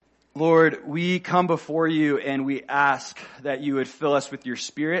Lord, we come before you and we ask that you would fill us with your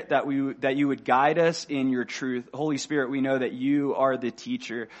Spirit, that you would guide us in your truth. Holy Spirit, we know that you are the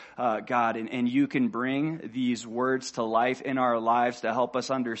teacher, God, and you can bring these words to life in our lives to help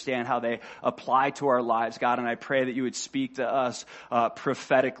us understand how they apply to our lives, God. And I pray that you would speak to us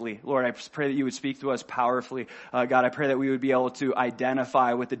prophetically. Lord, I pray that you would speak to us powerfully. God, I pray that we would be able to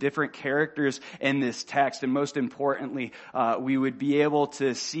identify with the different characters in this text. And most importantly, we would be able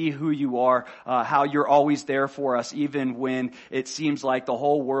to see who you are, how you're always there for us, even when it seems like the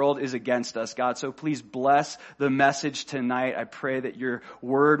whole world is against us, God. So please bless the message tonight. I pray that your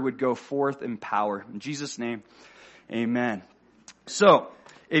word would go forth in power. In Jesus' name, amen. So,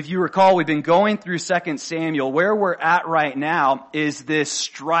 if you recall, we've been going through 2 Samuel. Where we're at right now is this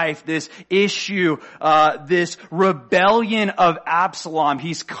strife, this issue, this rebellion of Absalom.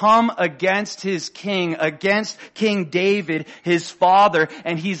 He's come against his king, against King David, his father,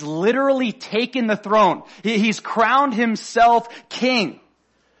 and he's literally taken the throne. He's crowned himself king.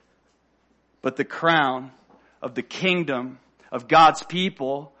 But the crown of the kingdom of God's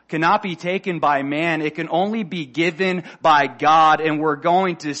people cannot be taken by man. It can only be given by God. And we're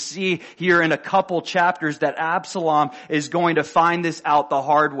going to see here in a couple chapters that Absalom is going to find this out the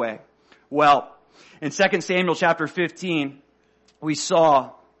hard way. Well, in 2 Samuel chapter 15, we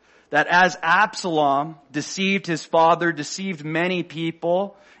saw that as Absalom deceived his father, deceived many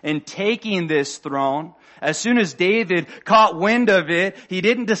people in taking this throne, as soon as David caught wind of it, he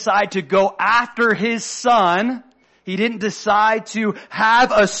didn't decide to go after his son. He didn't decide to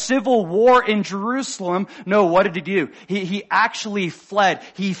have a civil war in Jerusalem. No, what did he do? He actually fled.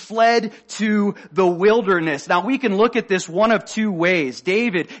 He fled to the wilderness. Now we can look at this one of two ways.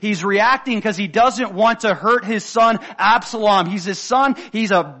 David, he's reacting because he doesn't want to hurt his son Absalom. He's his son. He's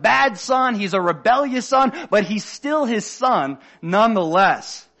a bad son. He's a rebellious son, but he's still his son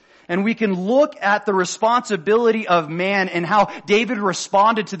nonetheless. And we can look at the responsibility of man and how David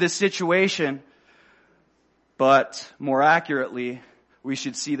responded to this situation. But more accurately, we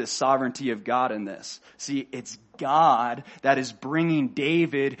should see the sovereignty of God in this. See, it's God that is bringing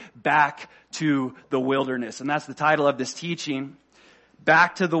David back to the wilderness. And that's the title of this teaching,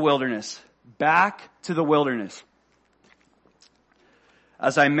 Back to the Wilderness. Back to the wilderness.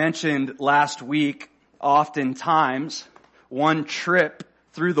 As I mentioned last week, oftentimes one trip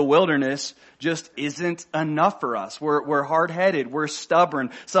through the wilderness just isn't enough for us. We're hard-headed. We're stubborn.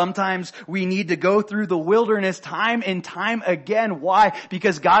 Sometimes we need to go through the wilderness time and time again. Why?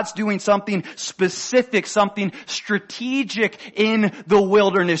 Because God's doing something specific, something strategic in the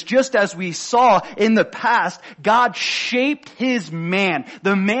wilderness. Just as we saw in the past, God shaped his man,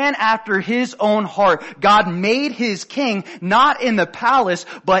 the man after his own heart. God made his king not in the palace,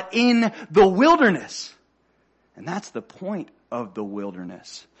 but in the wilderness. And that's the point of the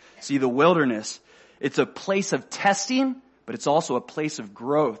wilderness. See, the wilderness, it's a place of testing, but it's also a place of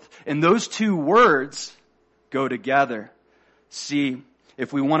growth. And those two words go together. See,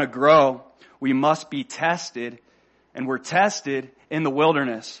 if we want to grow, we must be tested, and we're tested in the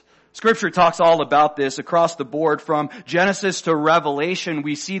wilderness. Scripture talks all about this across the board. From Genesis to Revelation,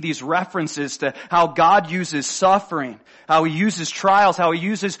 we see these references to how God uses suffering, how he uses trials, how he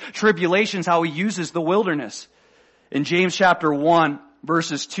uses tribulations, how he uses the wilderness. In James chapter 1,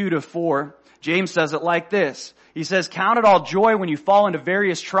 verses 2 to 4, James says it like this. He says, "Count it all joy when you fall into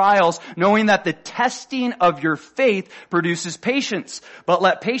various trials, knowing that the testing of your faith produces patience. But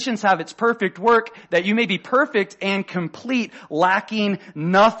let patience have its perfect work, that you may be perfect and complete, lacking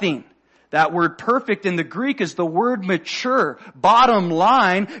nothing." That word perfect in the Greek is the word mature. Bottom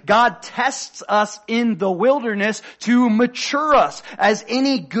line, God tests us in the wilderness to mature us, as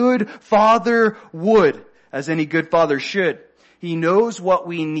any good father would. As any good father should. He knows what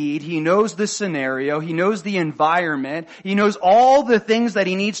we need. He knows the scenario. He knows the environment. He knows all the things that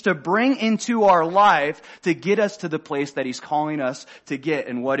he needs to bring into our life to get us to the place that he's calling us to get.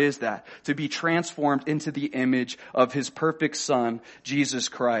 And what is that? To be transformed into the image of his perfect son, Jesus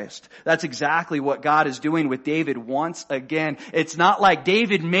Christ. That's exactly what God is doing with David once again. It's not like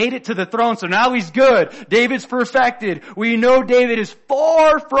David made it to the throne, so now he's good. David's perfected. We know David is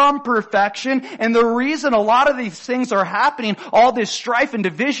far from perfection. And the reason a lot of these things are happening, all this strife and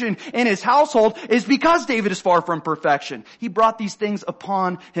division in his household, is because David is far from perfection. He brought these things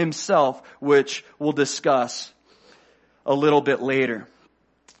upon himself, which we'll discuss a little bit later.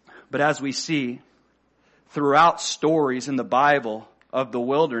 But as we see throughout stories in the Bible of the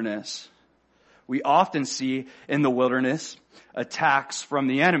wilderness, we often see in the wilderness attacks from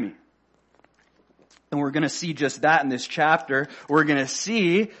the enemy. And we're going to see just that in this chapter. We're going to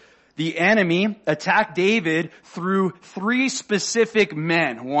see the enemy attacked David through three specific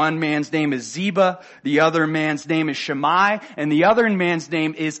men. One man's name is Ziba, the other man's name is Shammai, and the other man's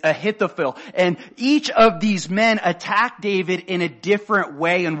name is Ahithophel. And each of these men attacked David in a different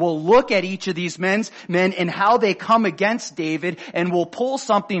way, and we'll look at each of these men and how they come against David, and we'll pull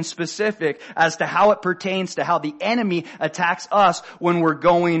something specific as to how it pertains to how the enemy attacks us when we're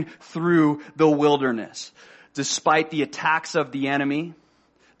going through the wilderness. Despite the attacks of the enemy,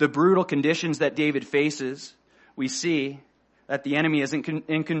 the brutal conditions that David faces, we see that the enemy isn't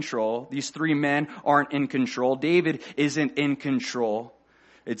in control. These three men aren't in control. David isn't in control.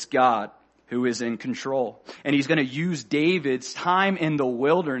 It's God who is in control. And he's going to use David's time in the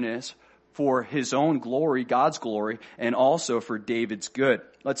wilderness for his own glory, God's glory, and also for David's good.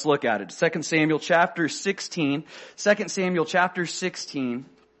 Let's look at it. 2 Samuel chapter 16. 2 Samuel chapter 16,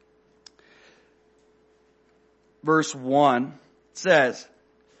 verse 1 says,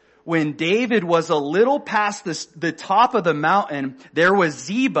 when David was a little past the top of the mountain, there was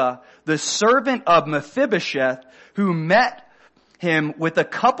Ziba, the servant of Mephibosheth, who met him with a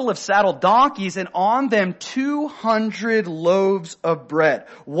couple of saddled donkeys, and on them 200 loaves of bread,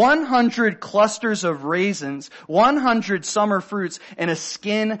 100 clusters of raisins, 100 summer fruits, and a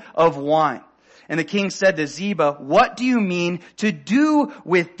skin of wine. And the king said to Ziba, what do you mean to do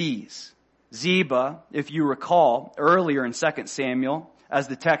with these? Ziba, if you recall, earlier in 2 Samuel, as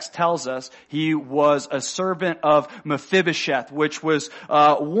the text tells us, he was a servant of Mephibosheth, which was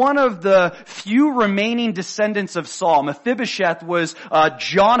one of the few remaining descendants of Saul. Mephibosheth was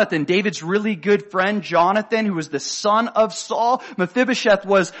Jonathan, David's really good friend, Jonathan, who was the son of Saul. Mephibosheth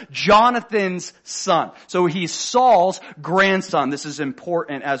was Jonathan's son. So he's Saul's grandson. This is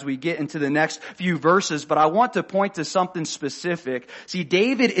important as we get into the next few verses, but I want to point to something specific. See,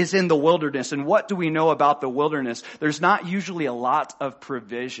 David is in the wilderness, and what do we know about the wilderness? There's not usually a lot of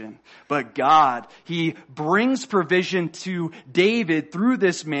provision. But God, He brings provision to David through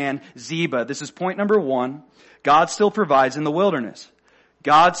this man, Ziba. This is point number 1. God still provides in the wilderness.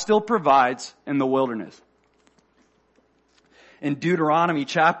 God still provides in the wilderness. In Deuteronomy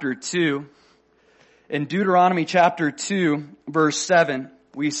chapter 2, verse 7,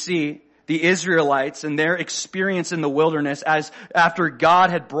 we see the Israelites and their experience in the wilderness as after God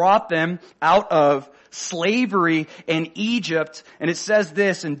had brought them out of slavery in Egypt. And it says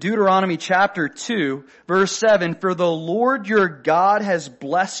this in Deuteronomy chapter 2, verse 7, for the Lord your God has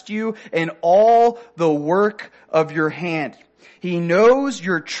blessed you in all the work of your hand. He knows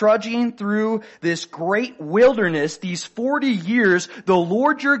you're trudging through this great wilderness. These 40 years, the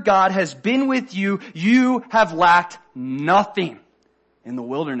Lord your God has been with you. You have lacked nothing in the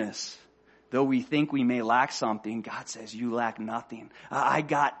wilderness. Though we think we may lack something, God says you lack nothing. I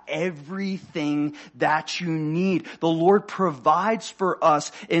got everything that you need. The Lord provides for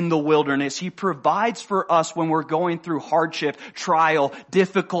us in the wilderness. He provides for us when we're going through hardship, trial,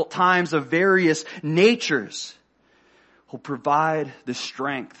 difficult times of various natures. He'll provide the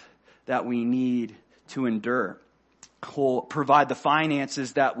strength that we need to endure. He'll provide the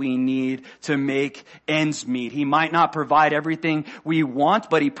finances that we need to make ends meet. He might not provide everything we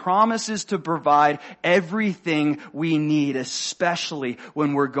want, but He promises to provide everything we need, especially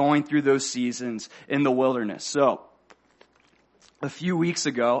when we're going through those seasons in the wilderness. So, a few weeks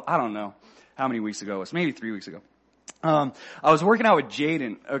ago, I don't know how many weeks ago it was, maybe 3 weeks ago, I was working out with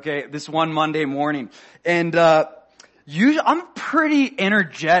Jaden, okay, this one Monday morning, and I'm pretty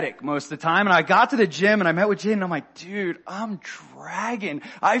energetic most of the time, and I got to the gym and I met with Jaden and I'm like, dude, I'm dragging.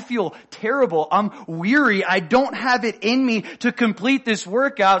 I feel terrible. I'm weary. I don't have it in me to complete this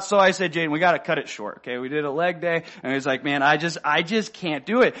workout. So I said, Jaden, we gotta cut it short. Okay, we did a leg day and he was like, man, I just can't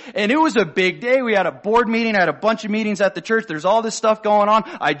do it. And it was a big day. We had a board meeting. I had a bunch of meetings at the church. There's all this stuff going on.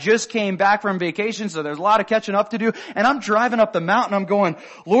 I just came back from vacation, so there's a lot of catching up to do. And I'm driving up the mountain. I'm going,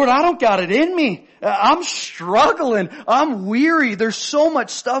 Lord, I don't got it in me. I'm struggling. I'm weary. There's so much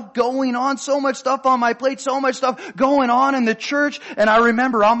stuff going on, so much stuff on my plate, so much stuff going on in the church. And I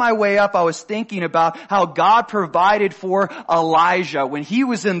remember on my way up, I was thinking about how God provided for Elijah when he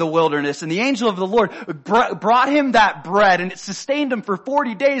was in the wilderness. And the angel of the Lord brought him that bread and it sustained him for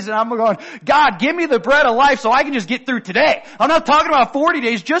 40 days. And I'm going, God, give me the bread of life so I can just get through today. I'm not talking about 40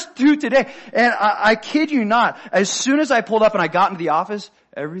 days, just through today. And I kid you not, as soon as I pulled up and I got into the office,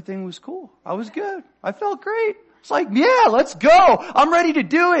 everything was cool. I was good. I felt great. It's like, yeah, let's go. I'm ready to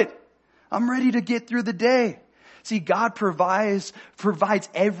do it. I'm ready to get through the day. See, God provides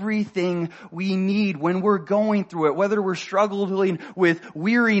everything we need when we're going through it, whether we're struggling with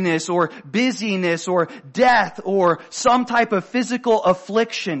weariness or busyness or death or some type of physical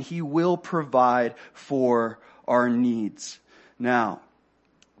affliction. He will provide for our needs. Now,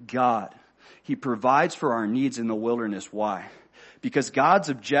 God, He provides for our needs in the wilderness. Why? Because God's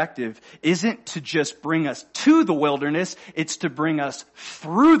objective isn't to just bring us to the wilderness, it's to bring us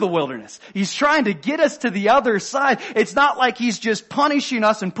through the wilderness. He's trying to get us to the other side. It's not like He's just punishing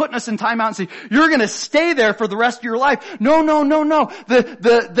us and putting us in timeout and saying, you're going to stay there for the rest of your life. No.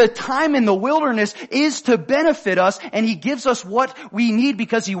 The time in the wilderness is to benefit us, and He gives us what we need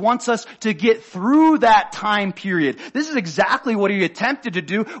because He wants us to get through that time period. This is exactly what He attempted to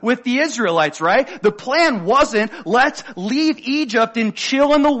do with the Israelites, right? The plan wasn't, let's leave Egypt and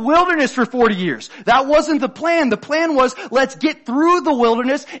chill in the wilderness for 40 years. That wasn't the plan. The plan was, let's get through the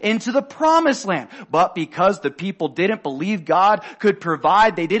wilderness into the promised land. But because the people didn't believe God could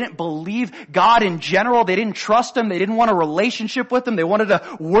provide, they didn't believe God in general, they didn't trust Him, they didn't want a relationship with Him, they wanted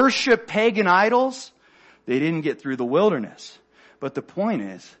to worship pagan idols, they didn't get through the wilderness. But the point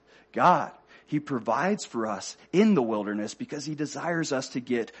is, God, He provides for us in the wilderness because He desires us to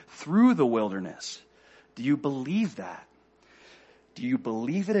get through the wilderness. Do you believe that? Do you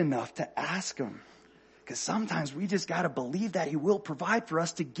believe it enough to ask Him? Because sometimes we just got to believe that He will provide for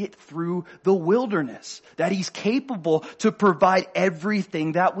us to get through the wilderness. That He's capable to provide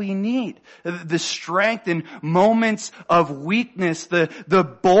everything that we need. The strength in moments of weakness,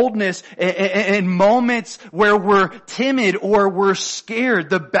 the boldness in moments where we're timid or we're scared,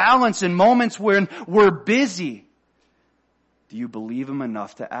 the balance in moments when we're busy. Do you believe Him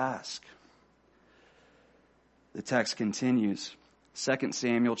enough to ask? The text continues. 2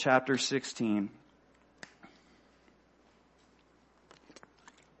 Samuel chapter 16.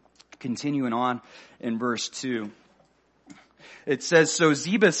 Continuing on in verse 2. It says, so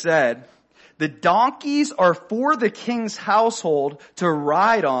Ziba said, the donkeys are for the king's household to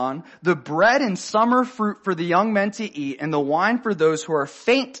ride on, the bread and summer fruit for the young men to eat, and the wine for those who are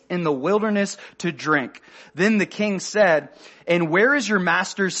faint in the wilderness to drink. Then the king said, and where is your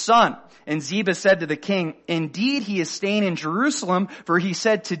master's son? And Ziba said to the king, indeed he is staying in Jerusalem, for he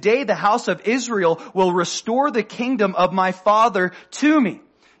said, today the house of Israel will restore the kingdom of my father to me.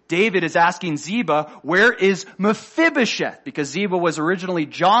 David is asking Ziba, where is Mephibosheth? Because Ziba was originally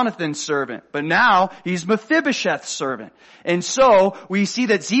Jonathan's servant, but now he's Mephibosheth's servant. And so we see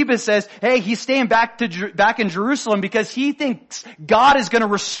that Ziba says, hey, he's staying back in Jerusalem because he thinks God is going to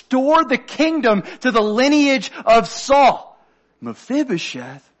restore the kingdom to the lineage of Saul.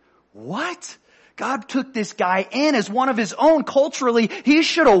 Mephibosheth? What? God took this guy in as one of His own culturally. He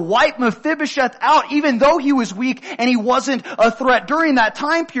should have wiped Mephibosheth out even though he was weak and he wasn't a threat during that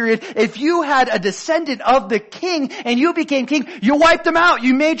time period. If you had a descendant of the king and you became king, you wiped them out.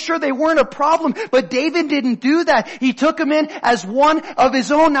 You made sure they weren't a problem. But David didn't do that. He took him in as one of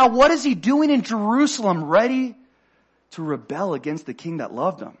his own. Now what is he doing in Jerusalem? Ready to rebel against the king that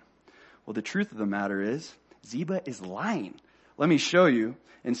loved him? Well, the truth of the matter is, Ziba is lying. Let me show you.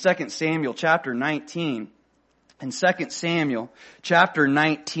 In 2 Samuel chapter 19, in 2 Samuel chapter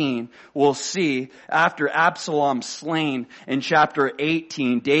 19, we'll see after Absalom's slain in chapter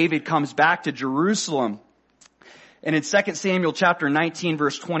 18, David comes back to Jerusalem. And in 2 Samuel chapter 19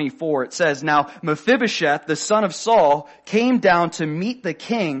 verse 24, it says, now Mephibosheth, the son of Saul, came down to meet the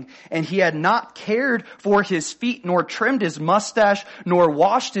king, and he had not cared for his feet, nor trimmed his mustache, nor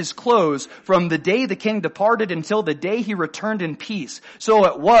washed his clothes from the day the king departed until the day he returned in peace. So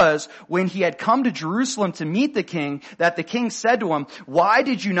it was, when he had come to Jerusalem to meet the king, that the king said to him, why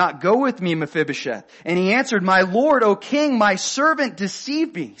did you not go with me, Mephibosheth? And he answered, my lord, O king, my servant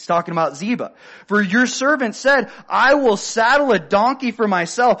deceived me. He's talking about Ziba. For your servant said, I will saddle a donkey for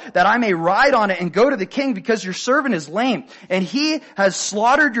myself that I may ride on it and go to the king because your servant is lame. And he has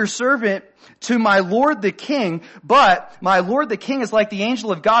slaughtered your servant to my lord the king, but my lord the king is like the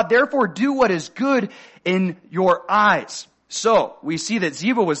angel of God. Therefore do what is good in your eyes. So, we see that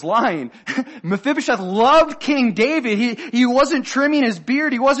Ziba was lying. Mephibosheth loved King David. He wasn't trimming his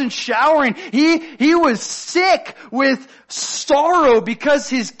beard. He wasn't showering. He was sick with sorrow because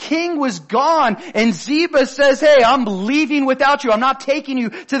his king was gone. And Ziba says, hey, I'm leaving without you. I'm not taking you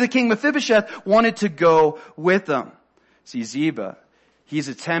to the king. Mephibosheth wanted to go with them. See, Ziba, he's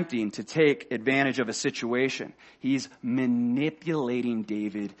attempting to take advantage of a situation. He's manipulating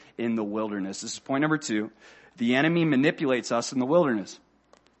David in the wilderness. This is point number 2. The enemy manipulates us in the wilderness.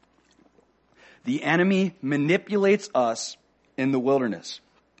 The enemy manipulates us in the wilderness.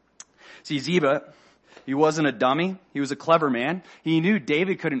 See, Ziba, he wasn't a dummy. He was a clever man. He knew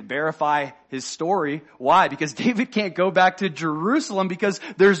David couldn't verify his story. Why? Because David can't go back to Jerusalem because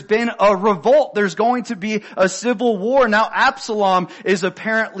there's been a revolt. There's going to be a civil war. Now Absalom is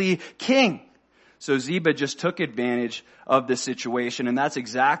apparently king. So Ziba just took advantage of the situation, and that's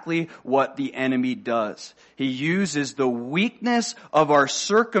exactly what the enemy does. He uses the weakness of our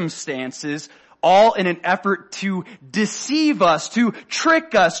circumstances all in an effort to deceive us, to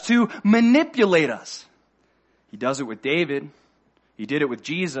trick us, to manipulate us. He does it with David. He did it with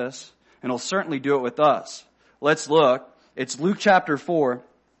Jesus, and he'll certainly do it with us. Let's look. It's Luke chapter 4.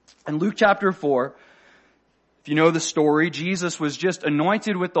 In Luke chapter 4, if you know the story, Jesus was just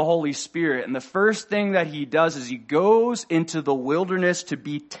anointed with the Holy Spirit. And the first thing that he does is he goes into the wilderness to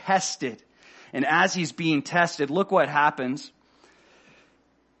be tested. And as he's being tested, look what happens.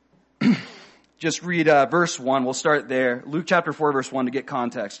 Just read verse 1. We'll start there. Luke chapter 4, verse 1 to get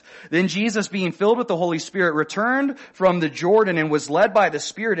context. Then Jesus, being filled with the Holy Spirit, returned from the Jordan and was led by the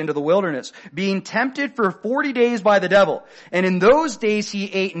Spirit into the wilderness, being tempted for 40 days by the devil. And in those days he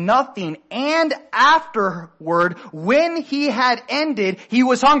ate nothing, and afterward, when he had ended, he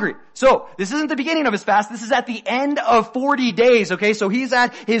was hungry. So, this isn't the beginning of his fast. This is at the end of 40 days, okay? So he's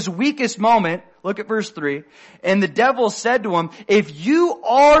at his weakest moment. Look at verse 3. And the devil said to him, if you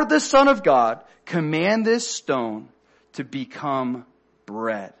are the Son of God, command this stone to become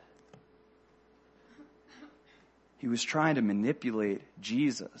bread. He was trying to manipulate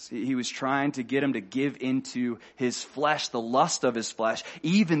Jesus. He was trying to get him to give into his flesh, the lust of his flesh.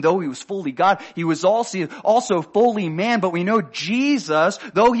 Even though he was fully God, he was also fully man. But we know Jesus,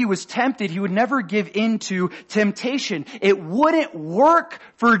 though he was tempted, he would never give into temptation. It wouldn't work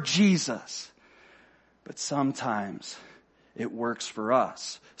for Jesus. But sometimes it works for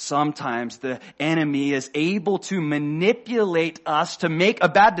us. Sometimes the enemy is able to manipulate us to make a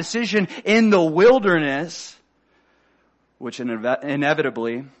bad decision in the wilderness, which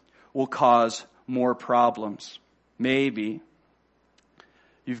inevitably will cause more problems. Maybe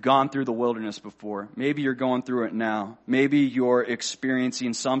you've gone through the wilderness before. Maybe you're going through it now. Maybe you're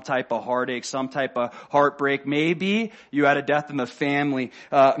experiencing some type of heartache, some type of heartbreak. Maybe you had a death in the family.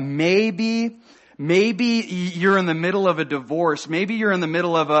 Maybe you're in the middle of a divorce. Maybe you're in the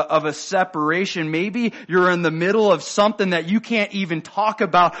middle of a separation. Maybe you're in the middle of something that you can't even talk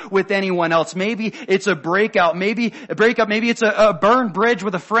about with anyone else. Maybe it's a breakout. Maybe it's a burned bridge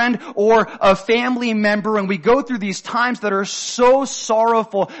with a friend or a family member. And we go through these times that are so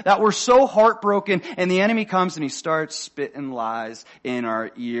sorrowful, that we're so heartbroken. And the enemy comes and he starts spitting lies in our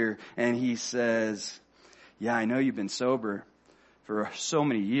ear. And he says, yeah, I know you've been sober for so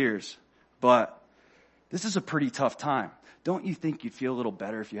many years, but this is a pretty tough time. Don't you think you'd feel a little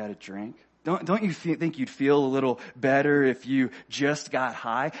better if you had a drink? Don't you think you'd feel a little better if you just got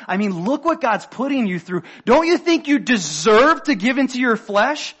high? I mean, look what God's putting you through. Don't you think you deserve to give into your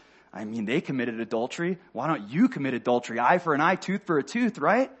flesh? I mean, they committed adultery. Why don't you commit adultery? Eye for an eye, tooth for a tooth,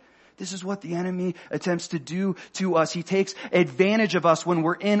 right? This is what the enemy attempts to do to us. He takes advantage of us when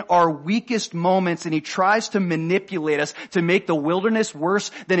we're in our weakest moments, and he tries to manipulate us to make the wilderness worse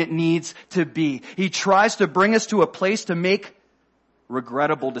than it needs to be. He tries to bring us to a place to make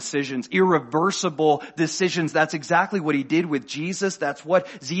regrettable decisions, irreversible decisions. That's exactly what he did with Jesus. That's what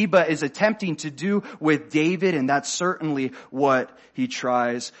Ziba is attempting to do with David, and that's certainly what he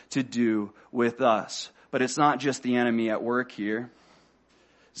tries to do with us. But it's not just the enemy at work here.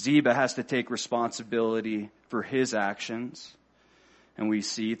 Ziba has to take responsibility for his actions. And we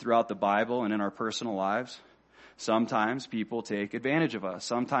see throughout the Bible and in our personal lives, sometimes people take advantage of us.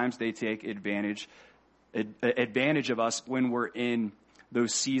 Sometimes they take advantage of us when we're in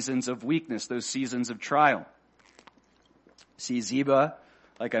those seasons of weakness, those seasons of trial. See, Ziba,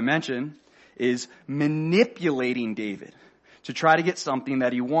 like I mentioned, is manipulating David to try to get something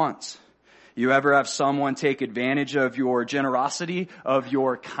that he wants. You ever have someone take advantage of your generosity, of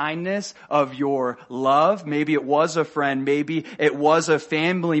your kindness, of your love? Maybe it was a friend, maybe it was a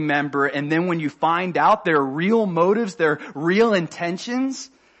family member, and then when you find out their real motives, their real intentions,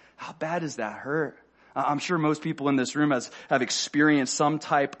 how bad does that hurt? I'm sure most people in this room have experienced some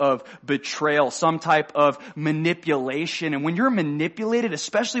type of betrayal, some type of manipulation. And when you're manipulated,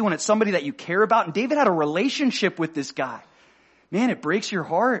 especially when it's somebody that you care about, and David had a relationship with this guy, man, it breaks your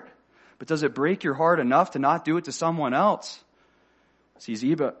heart. But does it break your heart enough to not do it to someone else? See,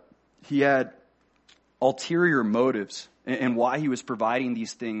 Ziba, he had ulterior motives and why he was providing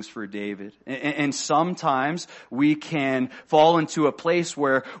these things for David. And sometimes we can fall into a place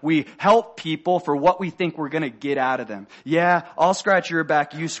where we help people for what we think we're going to get out of them. Yeah, I'll scratch your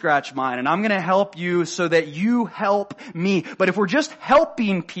back, you scratch mine, and I'm going to help you so that you help me. But if we're just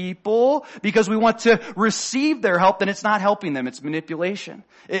helping people because we want to receive their help, then it's not helping them, it's manipulation.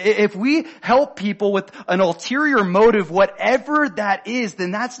 If we help people with an ulterior motive, whatever that is, then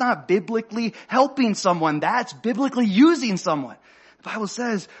that's not biblically helping someone. That's biblically using someone. The Bible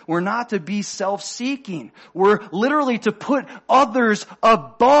says we're not to be self-seeking. We're literally to put others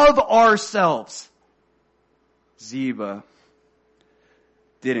above ourselves. Ziba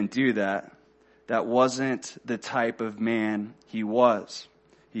didn't do that. That wasn't the type of man he was.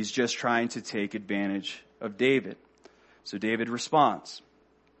 He's just trying to take advantage of David. So David responds.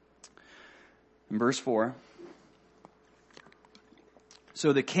 In verse 4,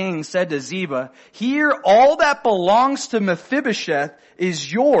 so the king said to Ziba, "Here all that belongs to Mephibosheth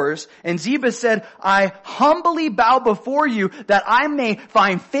is yours." And Ziba said, "I humbly bow before you that I may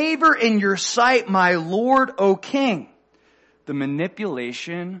find favor in your sight, my lord, O king." The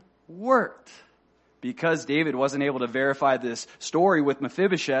manipulation worked. Because David wasn't able to verify this story with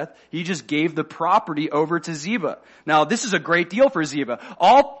Mephibosheth, he just gave the property over to Ziba. Now, this is a great deal for Ziba.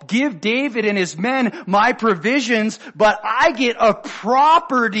 I'll give David and his men my provisions, but I get a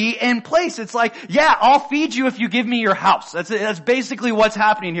property in place. It's like, yeah, I'll feed you if you give me your house. That's basically what's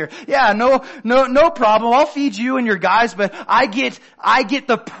happening here. Yeah, no problem. I'll feed you and your guys, but I get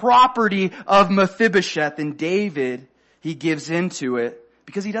the property of Mephibosheth. And David, he gives into it.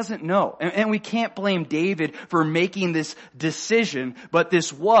 Because he doesn't know. And we can't blame David for making this decision, but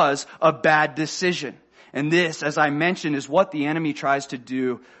this was a bad decision. And this, as I mentioned, is what the enemy tries to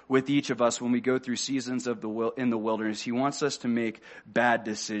do with each of us when we go through seasons in the wilderness. He wants us to make bad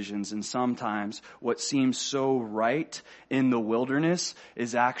decisions. And sometimes what seems so right in the wilderness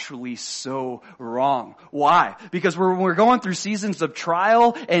is actually so wrong. Why? Because we're going through seasons of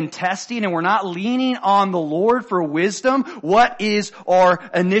trial and testing and we're not leaning on the Lord for wisdom. What is our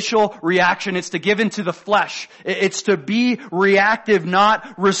initial reaction? It's to give into the flesh. It's to be reactive,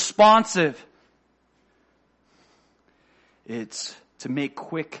 not responsive. It's to make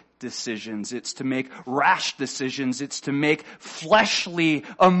quick decisions. It's to make rash decisions. It's to make fleshly,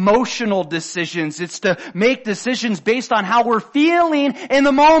 emotional decisions. It's to make decisions based on how we're feeling in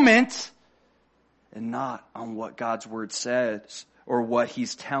the moment and not on what God's word says or what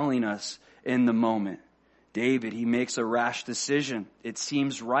he's telling us in the moment. David, he makes a rash decision. It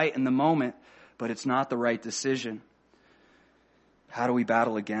seems right in the moment, but it's not the right decision. How do we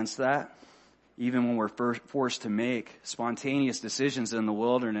battle against that? Even when we're forced to make spontaneous decisions in the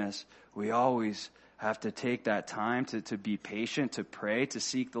wilderness, we always have to take that time to be patient, to pray, to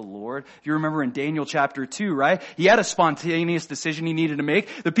seek the Lord. If you remember in Daniel chapter 2, right? He had a spontaneous decision he needed to make.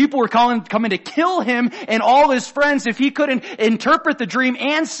 The people were coming to kill him and all his friends if he couldn't interpret the dream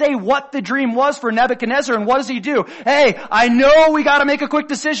and say what the dream was for Nebuchadnezzar. And what does he do? Hey, I know we got to make a quick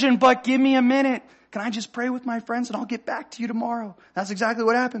decision, but give me a minute. Can I just pray with my friends and I'll get back to you tomorrow? That's exactly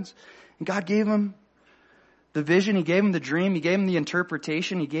what happens. And God gave him the vision, he gave him the dream, he gave him the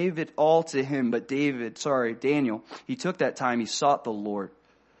interpretation, he gave it all to him. But Daniel, he took that time, he sought the Lord.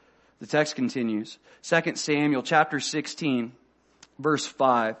 The text continues. 2 Samuel chapter 16, verse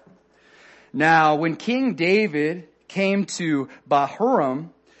 5. Now, when King David came to Bahurim,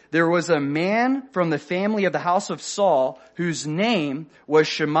 there was a man from the family of the house of Saul whose name was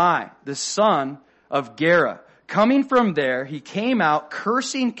Shimei, the son of Gera. Coming from there, he came out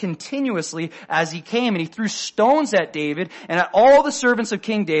cursing continuously as he came, and he threw stones at David and at all the servants of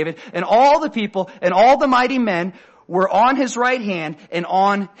King David, and all the people and all the mighty men were on his right hand and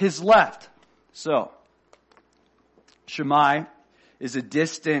on his left. So, Shimei is a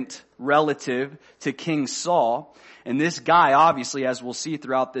distant relative to King Saul. And this guy, obviously, as we'll see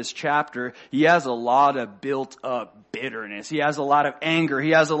throughout this chapter, he has a lot of built up bitterness. He has a lot of anger. He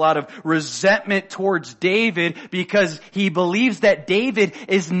has a lot of resentment towards David because he believes that David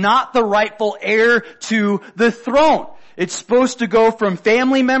is not the rightful heir to the throne. It's supposed to go from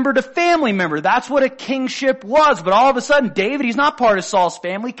family member to family member. That's what a kingship was. But all of a sudden, David, he's not part of Saul's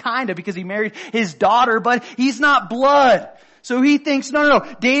family, kind of, because he married his daughter, but he's not blood. So he thinks, no.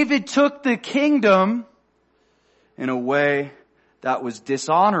 David took the kingdom in a way that was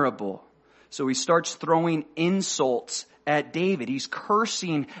dishonorable. So he starts throwing insults at David. He's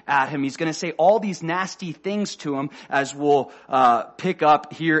cursing at him. He's going to say all these nasty things to him, as we'll pick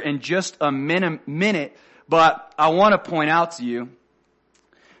up here in just a minute. But I want to point out to you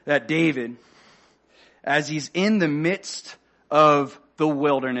that David, as he's in the midst of the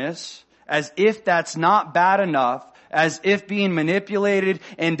wilderness, as if that's not bad enough, as if being manipulated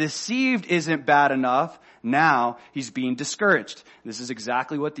and deceived isn't bad enough, now he's being discouraged. This is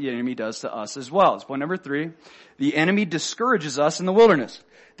exactly what the enemy does to us as well. It's point number 3. The enemy discourages us in the wilderness.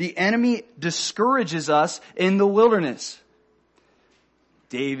 The enemy discourages us in the wilderness.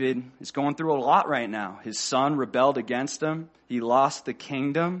 David is going through a lot right now. His son rebelled against him. He lost the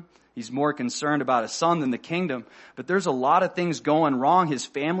kingdom. He's more concerned about his son than the kingdom. But there's a lot of things going wrong. His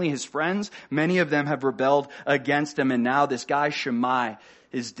family, his friends, many of them have rebelled against him. And now this guy Shammai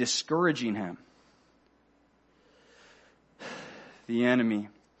is discouraging him. The enemy,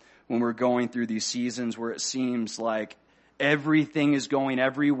 when we're going through these seasons where it seems like everything is going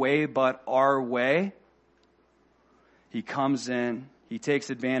every way but our way, he comes in, he takes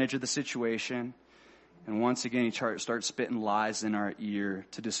advantage of the situation, and once again he starts spitting lies in our ear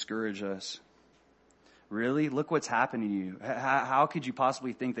to discourage us. Really? Look what's happening to you. How could you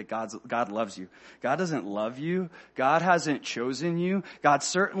possibly think that God loves you? God doesn't love you. God hasn't chosen you. God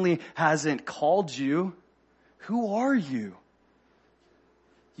certainly hasn't called you. Who are you?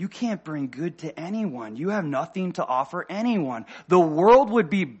 You can't bring good to anyone. You have nothing to offer anyone. The world would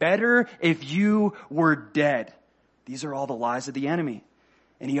be better if you were dead. These are all the lies of the enemy.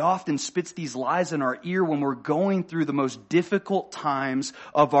 And he often spits these lies in our ear when we're going through the most difficult times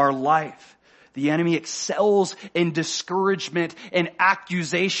of our life. The enemy excels in discouragement and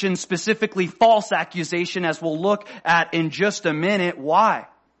accusation, specifically false accusation, as we'll look at in just a minute. Why?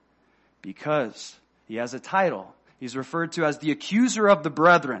 Because he has a title. He's referred to as the accuser of the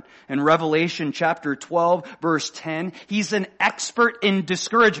brethren. In Revelation chapter 12, verse 10, he's an expert in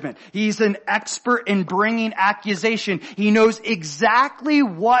discouragement. He's an expert in bringing accusation. He knows exactly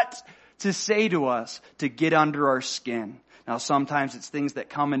what to say to us to get under our skin. Now, sometimes it's things that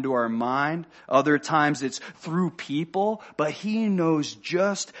come into our mind. Other times it's through people. But he knows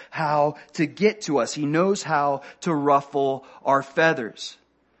just how to get to us. He knows how to ruffle our feathers.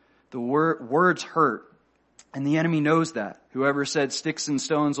 The words hurt. And the enemy knows that. Whoever said sticks and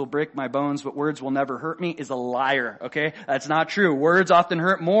stones will break my bones, but words will never hurt me is a liar, okay? That's not true. Words often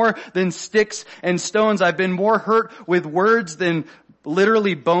hurt more than sticks and stones. I've been more hurt with words than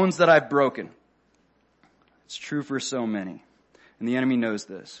literally bones that I've broken. It's true for so many. And the enemy knows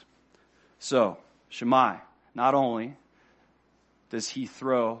this. So, Shammai, not only does he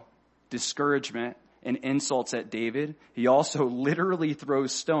throw discouragement and insults at David, he also literally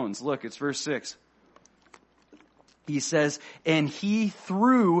throws stones. Look, it's verse 6. He says, and he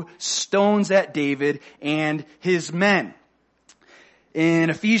threw stones at David and his men. In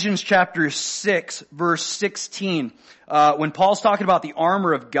Ephesians chapter 6, verse 16, when Paul's talking about the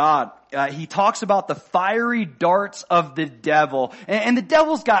armor of God, he talks about the fiery darts of the devil. And the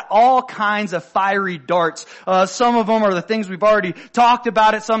devil's got all kinds of fiery darts. Some of them are the things we've already talked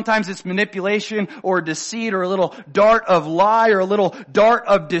about. It sometimes it's manipulation or deceit or a little dart of lie or a little dart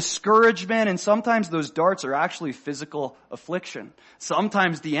of discouragement. And sometimes those darts are actually physical affliction.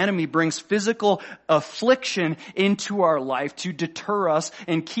 Sometimes the enemy brings physical affliction into our life to deter us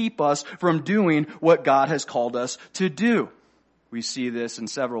and keep us from doing what God has called us to do. We see this in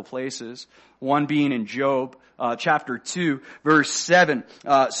several places. One being in Job, chapter 2, verse 7.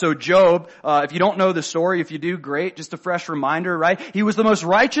 So Job, if you don't know the story, if you do, great. Just a fresh reminder, right? He was the most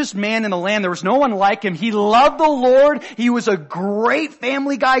righteous man in the land. There was no one like him. He loved the Lord. He was a great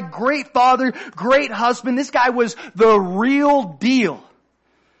family guy, great father, great husband. This guy was the real deal.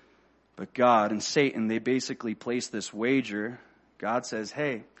 But God and Satan, they basically placed this wager. God says,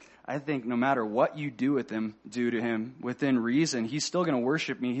 hey, I think no matter what you do to him within reason, he's still going to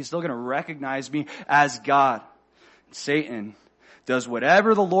worship me. He's still going to recognize me as God. Satan does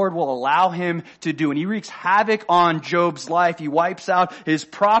whatever the Lord will allow him to do. And he wreaks havoc on Job's life. He wipes out his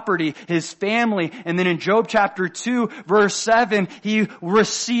property, his family. And then in Job chapter 2, verse 7, he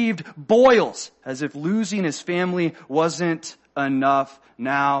received boils. As if losing his family wasn't enough.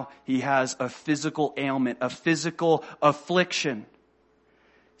 Now he has a physical ailment, a physical affliction.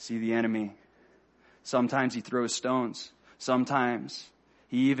 See the enemy. Sometimes he throws stones. Sometimes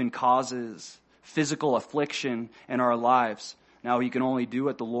he even causes physical affliction in our lives. Now he can only do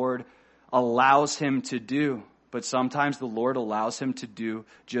what the Lord allows him to do. But sometimes the Lord allows him to do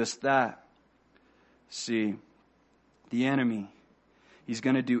just that. See, the enemy, he's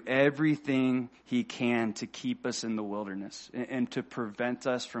going to do everything he can to keep us in the wilderness and to prevent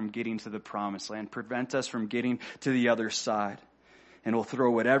us from getting to the promised land, prevent us from getting to the other side. And will throw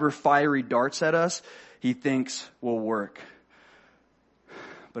whatever fiery darts at us he thinks will work.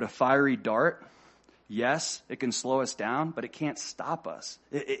 But a fiery dart, yes, it can slow us down, but it can't stop us.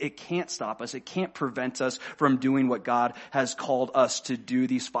 It can't stop us. It can't prevent us from doing what God has called us to do.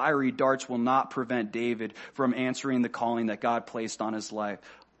 These fiery darts will not prevent David from answering the calling that God placed on his life.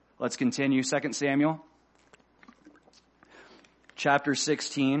 Let's continue. 2 Samuel chapter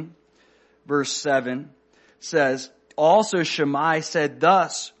 16, verse 7 says, Also Shammai said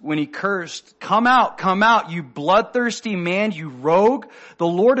thus when he cursed, come out, you bloodthirsty man, you rogue. The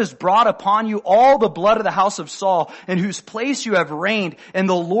Lord has brought upon you all the blood of the house of Saul, in whose place you have reigned, and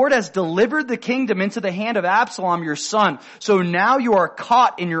the Lord has delivered the kingdom into the hand of Absalom your son. So now you are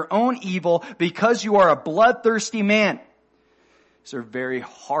caught in your own evil, because you are a bloodthirsty man. These are very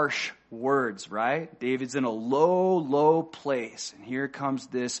harsh words, right? David's in a low place, and here comes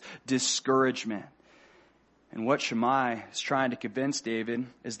this discouragement. And what Shammai is trying to convince David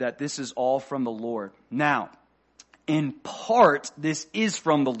is that this is all from the Lord. Now, in part, this is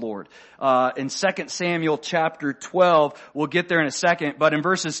from the Lord. In 2 Samuel chapter 12, we'll get there in a second, but in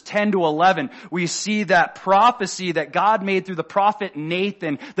verses 10 to 11, we see that prophecy that God made through the prophet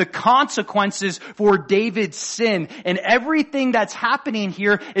Nathan, the consequences for David's sin. And everything that's happening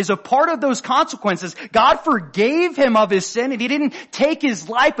here is a part of those consequences. God forgave him of his sin, and he didn't take his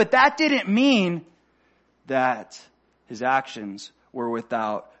life, but that didn't mean that his actions were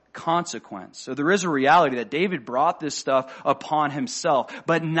without consequence. So there is a reality that David brought this stuff upon himself,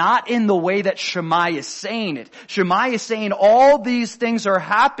 but not in the way that Shammai is saying it. Shammai is saying all these things are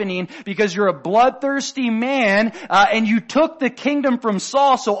happening because you're a bloodthirsty man, and you took the kingdom from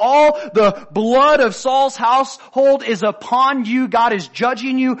Saul, so all the blood of Saul's household is upon you. God is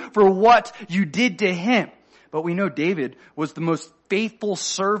judging you for what you did to him. But we know David was the most faithful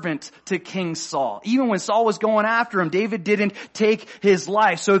servant to King Saul. Even when Saul was going after him, David didn't take his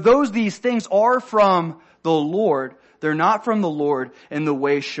life. So these things are from the Lord. They're not from the Lord in the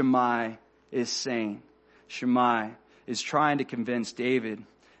way Shammai is saying. Shammai is trying to convince David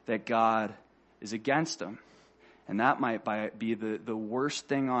that God is against him. And that might be the worst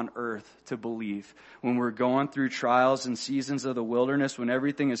thing on earth to believe. When we're going through trials and seasons of the wilderness, when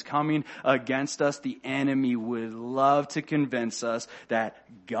everything is coming against us, the enemy would love to convince us that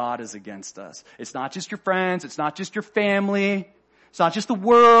God is against us. It's not just your friends. It's not just your family. It's not just the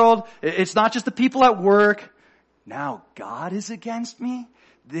world. It's not just the people at work. Now God is against me?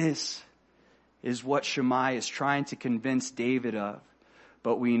 This is what Shammai is trying to convince David of.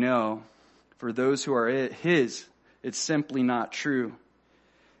 But we know, for those who are his, it's simply not true.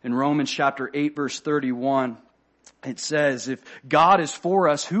 In Romans chapter 8 verse 31, it says, if God is for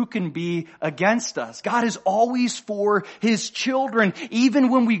us, who can be against us? God is always for his children. Even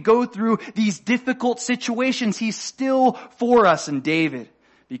when we go through these difficult situations, he's still for us. And David,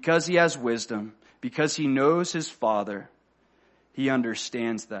 because he has wisdom, because he knows his father, he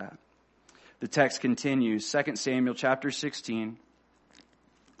understands that. The text continues, 2 Samuel chapter 16,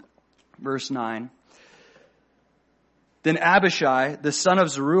 verse 9. Then Abishai, the son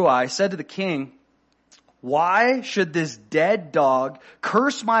of Zeruiah, said to the king, why should this dead dog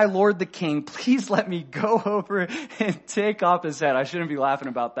curse my lord the king? Please let me go over and take off his head. I shouldn't be laughing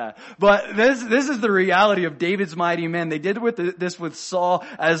about that. But this is the reality of David's mighty men. They did this with Saul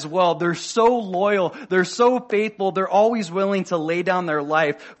as well. They're so loyal. They're so faithful. They're always willing to lay down their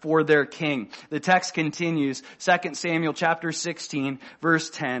life for their king. The text continues, 2 Samuel chapter 16,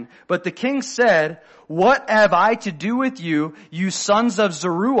 verse 10. But the king said, what have I to do with you, you sons of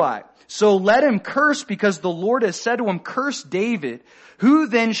Zeruiah? So let him curse, because the Lord has said to him, curse David. Who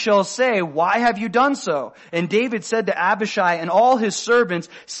then shall say, why have you done so? And David said to Abishai and all his servants,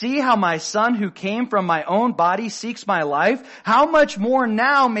 see how my son who came from my own body seeks my life? How much more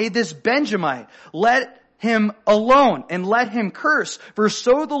now may this Benjamite? Let him alone and let him curse, for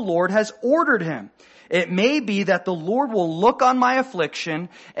so the Lord has ordered him. It may be that the Lord will look on my affliction,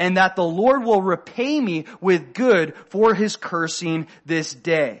 and that the Lord will repay me with good for his cursing this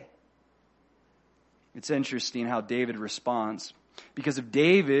day. It's interesting how David responds. Because if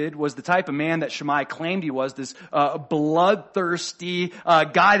David was the type of man that Shammai claimed he was, this bloodthirsty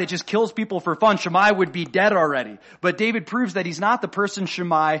guy that just kills people for fun, Shammai would be dead already. But David proves that he's not the person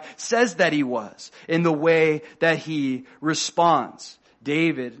Shammai says that he was in the way that he responds.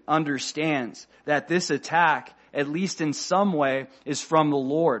 David understands that this attack, at least in some way, is from the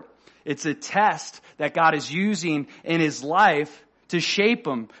Lord. It's a test that God is using in his life to shape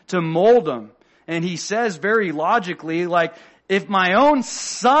him, to mold him. And he says very logically, like, if my own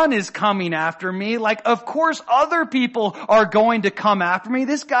son is coming after me, like, of course other people are going to come after me.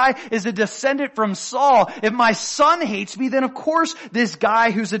 This guy is a descendant from Saul. If my son hates me, then of course this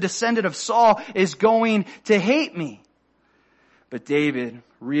guy who's a descendant of Saul is going to hate me. But David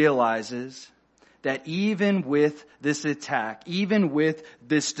realizes that even with this attack, even with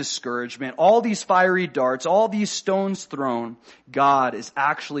this discouragement, all these fiery darts, all these stones thrown, God is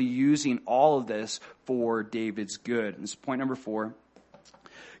actually using all of this for David's good. And this is point number 4.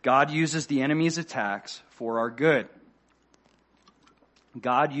 God uses the enemy's attacks for our good.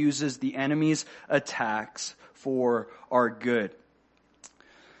 God uses the enemy's attacks for our good.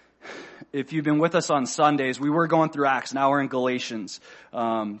 If you've been with us on Sundays, we were going through Acts. Now we're in Galatians.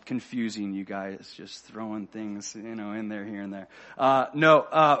 Confusing you guys, just throwing things, in there, here and there.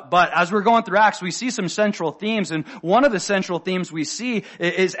 But as we're going through Acts, we see some central themes. And one of the central themes we see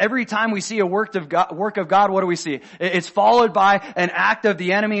is every time we see a work of God, what do we see? It's followed by an act of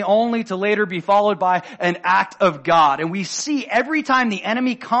the enemy, only to later be followed by an act of God. And we see every time the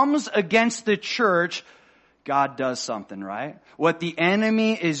enemy comes against the church, God does something, right? What the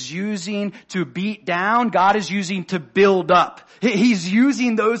enemy is using to beat down, God is using to build up. He's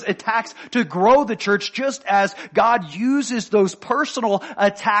using those attacks to grow the church, just as God uses those personal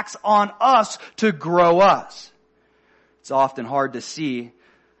attacks on us to grow us. It's often hard to see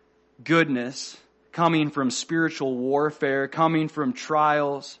goodness coming from spiritual warfare, coming from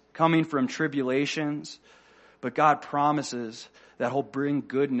trials, coming from tribulations. But God promises that He'll bring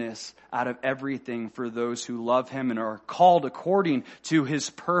goodness out of everything for those who love Him and are called according to His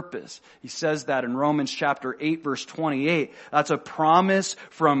purpose. He says that in Romans chapter 8, verse 28. That's a promise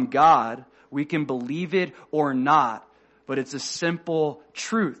from God. We can believe it or not, but it's a simple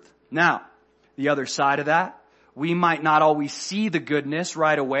truth. Now, the other side of that, we might not always see the goodness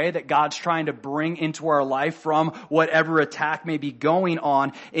right away that God's trying to bring into our life from whatever attack may be going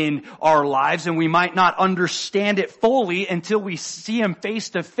on in our lives. And we might not understand it fully until we see Him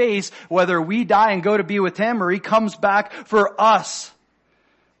face to face, whether we die and go to be with Him or He comes back for us.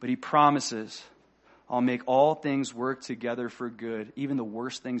 But He promises, I'll make all things work together for good, even the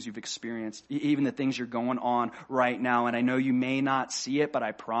worst things you've experienced, even the things you're going on right now. And I know you may not see it, but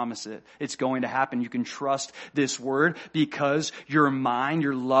I promise it. It's going to happen. You can trust this word because you're mine.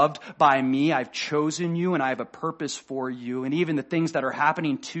 You're loved by me. I've chosen you and I have a purpose for you. And even the things that are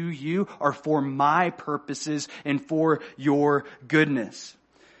happening to you are for my purposes and for your goodness.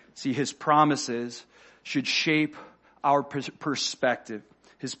 See, His promises should shape our perspective.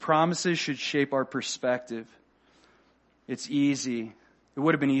 His promises should shape our perspective. It's easy. It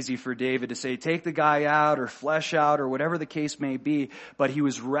would have been easy for David to say, take the guy out or flesh out or whatever the case may be. But he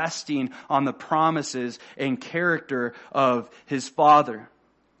was resting on the promises and character of his Father.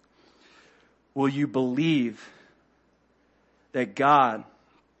 Will you believe that God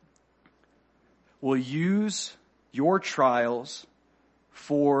will use your trials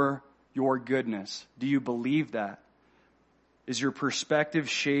for your goodness? Do you believe that? Is your perspective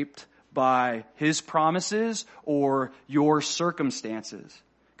shaped by His promises or your circumstances?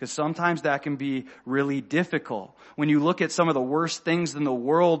 Because sometimes that can be really difficult. When you look at some of the worst things in the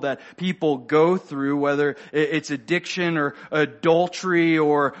world that people go through, whether it's addiction or adultery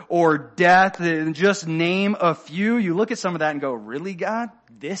or death, and just name a few, you look at some of that and go, really, God?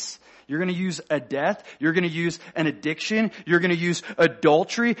 This? You're going to use a death. You're going to use an addiction. You're going to use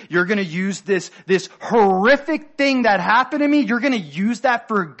adultery. You're going to use this horrific thing that happened to me. You're going to use that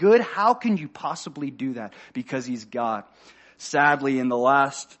for good. How can you possibly do that? Because He's God. Sadly, in the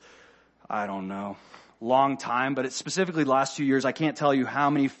last, long time, but it's specifically the last 2 years, I can't tell you how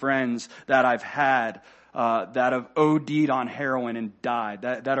many friends that I've had that have OD'd on heroin and died,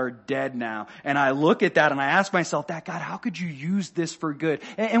 that are dead now. And I look at that and I ask myself, that God, how could you use this for good?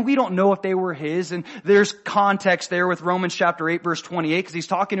 And we don't know if they were His. And there's context there with Romans chapter 8, verse 28, because He's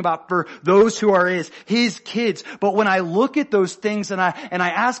talking about for those who are His kids. But when I look at those things and I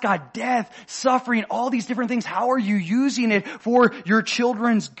ask God, death, suffering, all these different things, how are you using it for your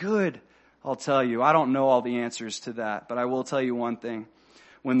children's good? I'll tell you, I don't know all the answers to that, but I will tell you one thing.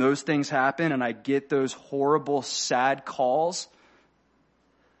 When those things happen and I get those horrible, sad calls,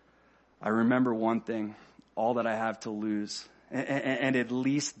 I remember one thing, all that I have to lose. And at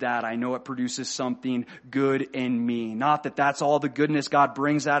least that, I know it produces something good in me. Not that that's all the goodness God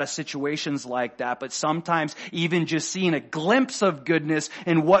brings out of situations like that, but sometimes even just seeing a glimpse of goodness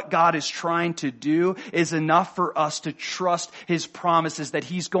in what God is trying to do is enough for us to trust His promises that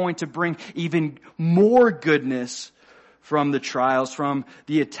He's going to bring even more goodness from the trials, from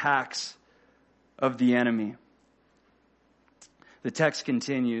the attacks of the enemy. The text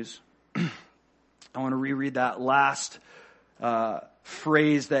continues. I want to reread that last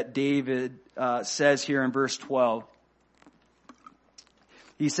phrase that David says here in verse 12.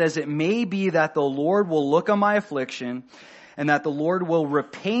 He says, it may be that the Lord will look on my affliction and that the Lord will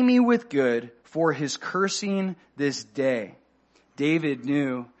repay me with good for His cursing this day. David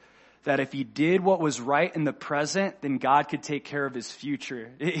knew that if he did what was right in the present, then God could take care of his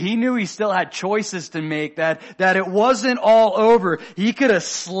future. He knew he still had choices to make, that it wasn't all over. He could have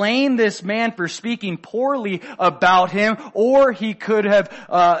slain this man for speaking poorly about him, or he could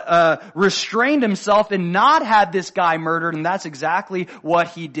have restrained himself and not had this guy murdered, and that's exactly what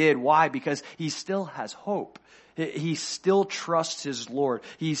he did. Why? Because he still has hope. He still trusts his Lord.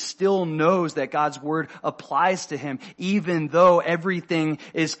 He still knows that God's word applies to him, even though everything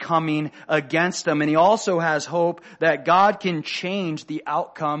is coming against him. And he also has hope that God can change the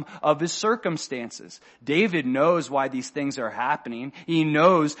outcome of his circumstances. David knows why these things are happening. He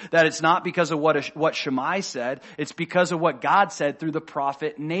knows that it's not because of what Shammai said. It's because of what God said through the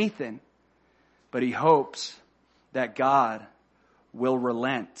prophet Nathan. But he hopes that God will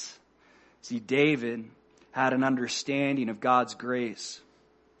relent. See, David had an understanding of God's grace.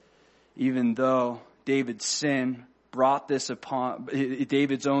 Even though David's sin brought this upon,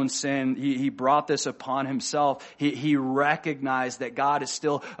 David's own sin, he brought this upon himself. He recognized that God is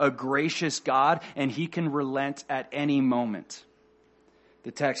still a gracious God and he can relent at any moment.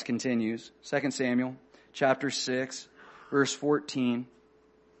 The text continues, 2 Samuel chapter 6, verse 13.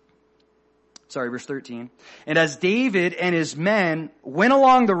 And as David and his men went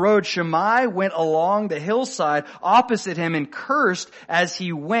along the road, Shammai went along the hillside opposite him and cursed as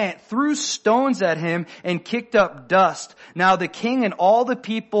he went, threw stones at him and kicked up dust. Now the king and all the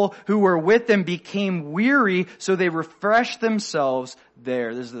people who were with him became weary, so they refreshed themselves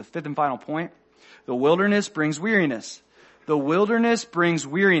there. This is the fifth and final point. The wilderness brings weariness. The wilderness brings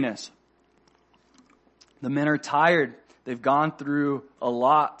weariness. The men are tired. They've gone through a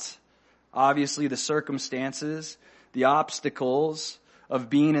lot. Obviously, the circumstances, the obstacles of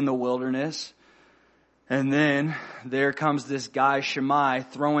being in the wilderness. And then there comes this guy, Shammai,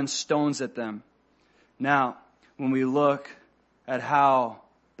 throwing stones at them. Now, when we look at how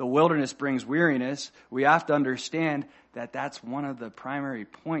the wilderness brings weariness, we have to understand that that's one of the primary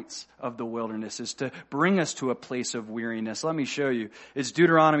points of the wilderness, is to bring us to a place of weariness. Let me show you. It's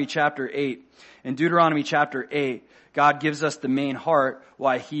Deuteronomy chapter 8. In Deuteronomy chapter 8, God gives us the main heart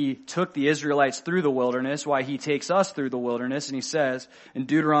why he took the Israelites through the wilderness, why he takes us through the wilderness. And he says in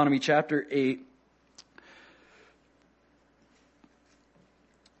Deuteronomy chapter 8,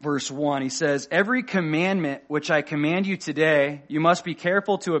 verse 1, he says, "Every commandment which I command you today, you must be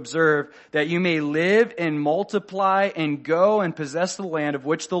careful to observe, that you may live and multiply and go and possess the land of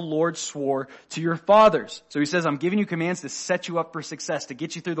which the Lord swore to your fathers." So he says, I'm giving you commands to set you up for success, to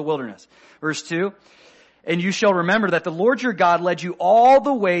get you through the wilderness. Verse 2, "And you shall remember that the Lord your God led you all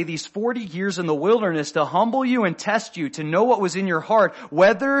the way these 40 years in the wilderness to humble you and test you, to know what was in your heart,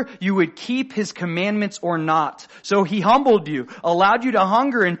 whether you would keep his commandments or not. So he humbled you, allowed you to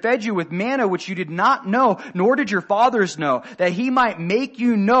hunger, and fed you with manna which you did not know, nor did your fathers know, that he might make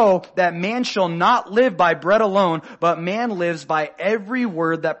you know that man shall not live by bread alone, but man lives by every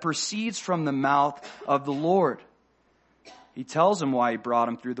word that proceeds from the mouth of the Lord." He tells him why he brought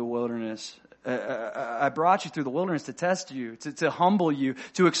him through the wilderness. I brought you through the wilderness to test you, to humble you,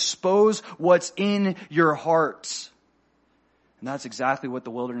 to expose what's in your hearts. And that's exactly what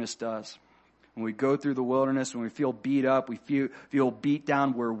the wilderness does. When we go through the wilderness, when we feel beat up, we feel beat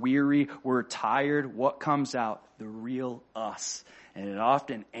down, we're weary, we're tired, what comes out? The real us. And it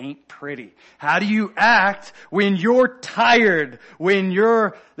often ain't pretty. How do you act when you're tired? When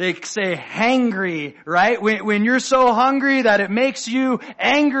you're, they say, hangry, right? When you're so hungry that it makes you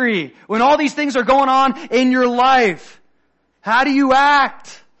angry. When all these things are going on in your life. How do you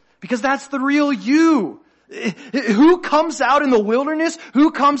act? Because that's the real you. Who comes out in the wilderness,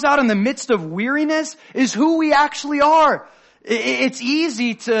 who comes out in the midst of weariness, is who we actually are. It's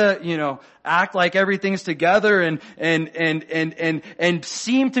easy to, act like everything's together and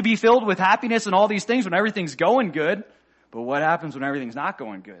seem to be filled with happiness and all these things when everything's going good. But what happens when everything's not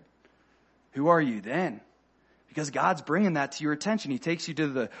going good? Who are you then? Because God's bringing that to your attention. He takes you to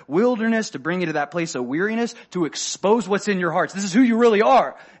the wilderness to bring you to that place of weariness, to expose what's in your hearts. This is who you really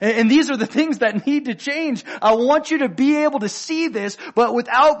are. And these are the things that need to change. I want you to be able to see this, but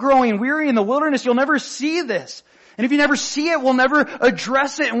without growing weary in the wilderness, you'll never see this. And if you never see it, we'll never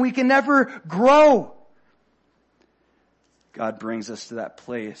address it and we can never grow. God brings us to that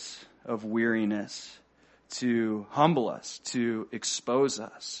place of weariness to humble us, to expose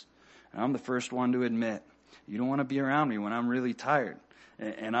us. And I'm the first one to admit, you don't want to be around me when I'm really tired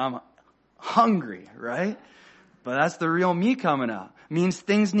and I'm hungry, right? But that's the real me coming out. It means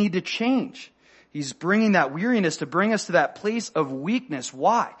things need to change. He's bringing that weariness to bring us to that place of weakness.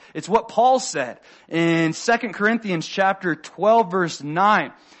 Why? It's what Paul said in 2 Corinthians chapter 12, verse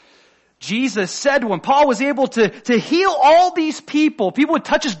 9. Jesus said to him, Paul was able to heal all these people. People would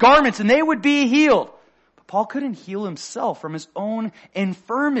touch his garments and they would be healed. But Paul couldn't heal himself from his own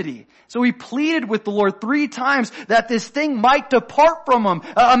infirmity. So he pleaded with the Lord 3 times that this thing might depart from him.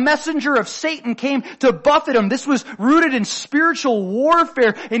 A messenger of Satan came to buffet him. This was rooted in spiritual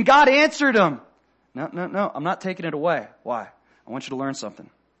warfare, and God answered him. No, I'm not taking it away. Why? I want you to learn something.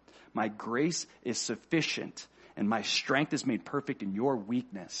 My grace is sufficient, and my strength is made perfect in your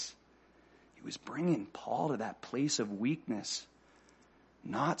weakness. He was bringing Paul to that place of weakness,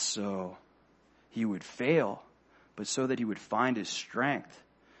 not so he would fail, but so that he would find his strength.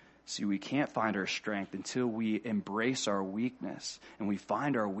 See, we can't find our strength until we embrace our weakness. And we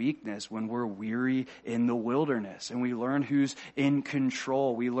find our weakness when we're weary in the wilderness. And we learn who's in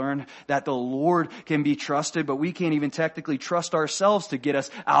control. We learn that the Lord can be trusted, but we can't even technically trust ourselves to get us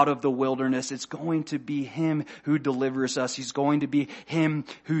out of the wilderness. It's going to be Him who delivers us. He's going to be Him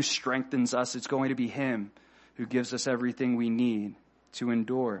who strengthens us. It's going to be Him who gives us everything we need to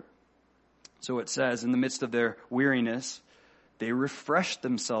endure. So it says, in the midst of their weariness, they refreshed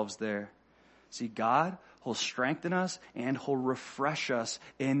themselves there. See, God will strengthen us and He'll refresh us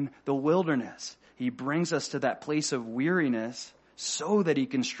in the wilderness. He brings us to that place of weariness so that He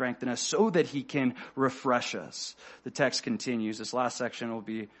can strengthen us, so that He can refresh us. The text continues. This last section will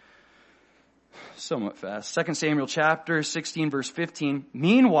be somewhat fast. 2 Samuel chapter 16, verse 15.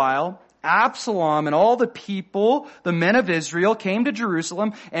 Meanwhile, Absalom and all the people, the men of Israel, came to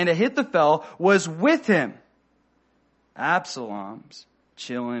Jerusalem, and Ahithophel was with him. Absalom's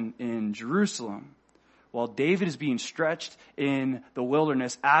chilling in Jerusalem. While David is being stretched in the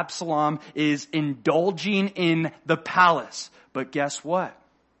wilderness, Absalom is indulging in the palace. But guess what?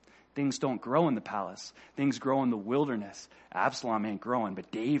 Things don't grow in the palace. Things grow in the wilderness. Absalom ain't growing,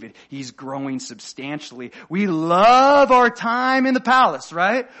 but David, he's growing substantially. We love our time in the palace,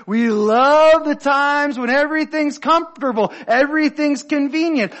 right? We love the times when everything's comfortable, everything's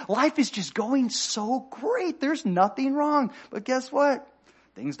convenient. Life is just going so great. There's nothing wrong. But guess what?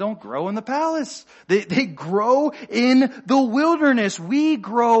 Things don't grow in the palace. They grow in the wilderness. We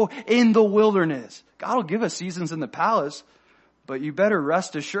grow in the wilderness. God will give us seasons in the palace, but you better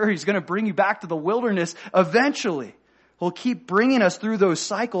rest assured He's going to bring you back to the wilderness eventually. He'll keep bringing us through those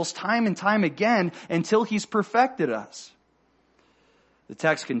cycles time and time again until He's perfected us. The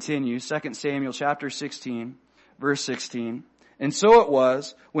text continues, 2 Samuel chapter 16, verse 16. And so it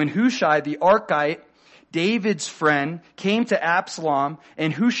was when Hushai the Archite, David's friend, came to Absalom,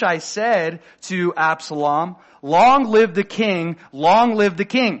 and Hushai said to Absalom, "Long live the king, long live the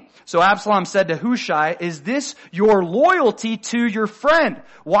king." So Absalom said to Hushai, "Is this your loyalty to your friend?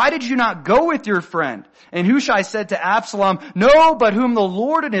 Why did you not go with your friend?" And Hushai said to Absalom, "No, but whom the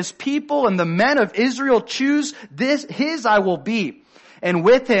Lord and His people and the men of Israel choose, his I will be, and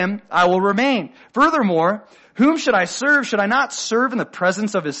with him I will remain. Furthermore, whom should I serve? Should I not serve in the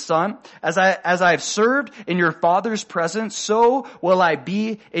presence of his son? As I have served in your father's presence, so will I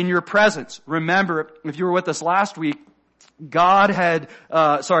be in your presence." Remember, if you were with us last week, David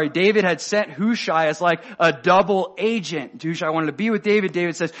had sent Hushai as like a double agent. Hushai wanted to be with David.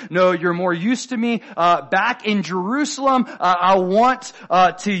 David says, "No, you're more used to me. Back in Jerusalem, I want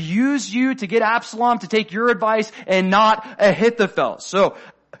to use you to get Absalom to take your advice and not Ahithophel." So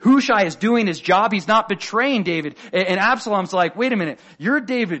Hushai is doing his job. He's not betraying David. And Absalom's like, "Wait a minute, you're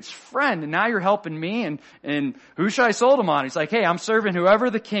David's friend, and now you're helping me." And Hushai sold him on. He's like, "Hey, I'm serving whoever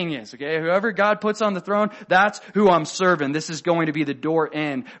the king is, okay? Whoever God puts on the throne, that's who I'm serving." This is going to be the door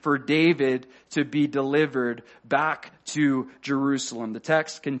in for David to be delivered back to Jerusalem. The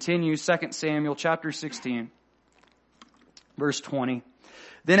text continues, 2 Samuel chapter 16, verse 20.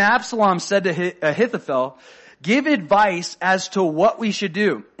 Then Absalom said to Ahithophel, "Give advice as to what we should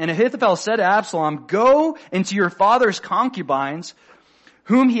do." And Ahithophel said to Absalom, "Go into your father's concubines,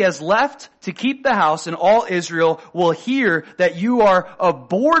 whom he has left to keep the house, and all Israel will hear that you are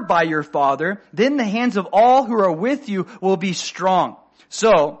abhorred by your father. Then the hands of all who are with you will be strong."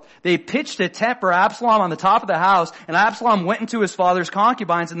 So they pitched a tent for Absalom on the top of the house, and Absalom went into his father's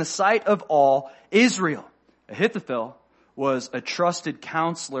concubines in the sight of all Israel. Ahithophel was a trusted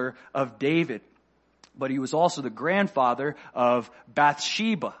counselor of David, but he was also the grandfather of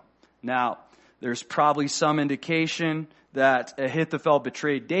Bathsheba. Now, there's probably some indication that Ahithophel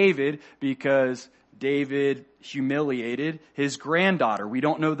betrayed David because David humiliated his granddaughter. We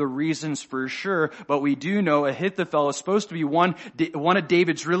don't know the reasons for sure, but we do know Ahithophel is supposed to be one of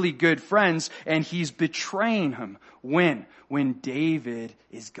David's really good friends, and he's betraying him. When David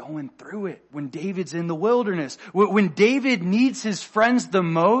is going through it, when David's in the wilderness, when David needs his friends the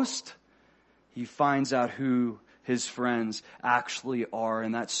most, he finds out who his friends actually are.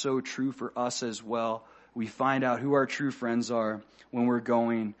 And that's so true for us as well. We find out who our true friends are when we're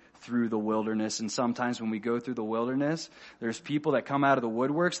going through the wilderness. And sometimes when we go through the wilderness, there's people that come out of the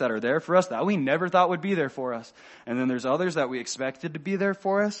woodworks that are there for us that we never thought would be there for us. And then there's others that we expected to be there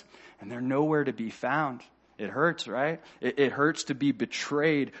for us, and they're nowhere to be found. It hurts, right? It hurts to be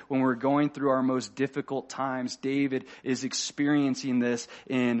betrayed when we're going through our most difficult times. David is experiencing this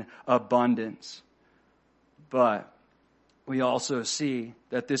in abundance. But we also see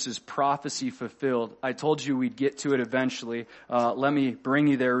that this is prophecy fulfilled. I told you we'd get to it eventually. Let me bring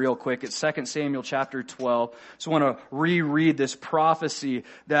you there real quick. It's 2 Samuel chapter 12. So I want to reread this prophecy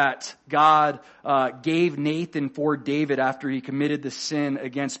that God gave Nathan for David after he committed the sin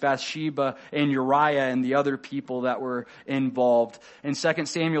against Bathsheba and Uriah and the other people that were involved. In 2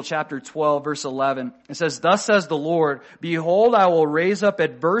 Samuel chapter 12, verse 11, it says, "Thus says the Lord, behold, I will raise up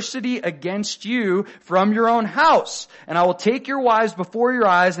adversity against you from your own house, and I will take your wives before your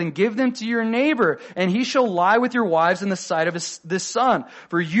eyes and give them to your neighbor, and he shall lie with your wives in the sight of this son.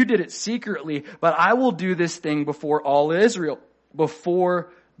 For you did it secretly, but I will do this thing before all Israel,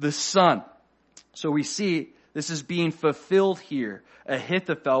 before the sun." So we see this is being fulfilled here.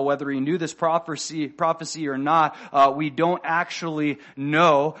 Ahithophel, whether he knew this prophecy or not, we don't actually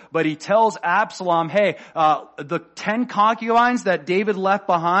know. But he tells Absalom, hey, the 10 concubines that David left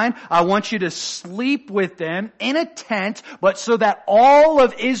behind, I want you to sleep with them in a tent, but so that all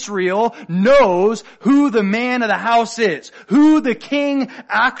of Israel knows who the man of the house is, who the king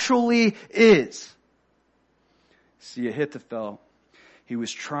actually is. See, Ahithophel, he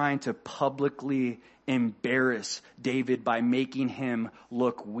was trying to publicly embarrass David by making him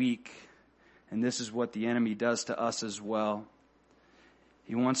look weak. And this is what the enemy does to us as well.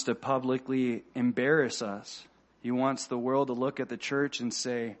 He wants to publicly embarrass us. He wants the world to look at the church and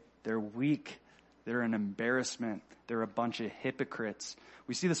say, they're weak. They're an embarrassment. They're a bunch of hypocrites.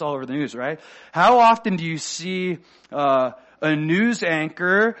 We see this all over the news, right? How often do you see a news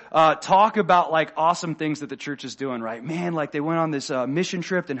anchor talk about like awesome things that the church is doing, right? Man, like they went on this mission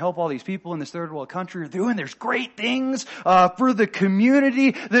trip and help all these people in this third world country are doing. There's great things for the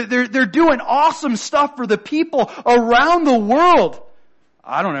community. They're doing awesome stuff for the people around the world.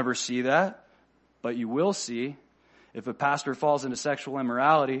 I don't ever see that, but you will see. If a pastor falls into sexual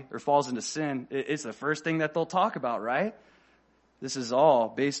immorality or falls into sin, it's the first thing that they'll talk about, right? This is all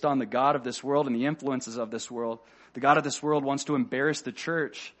based on the god of this world and the influences of this world. The god of this world wants to embarrass the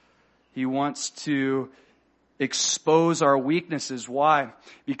church. He wants to expose our weaknesses. Why?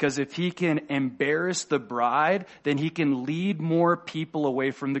 Because if he can embarrass the bride, then he can lead more people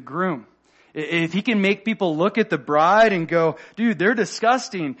away from the groom. If he can make people look at the bride and go, dude, they're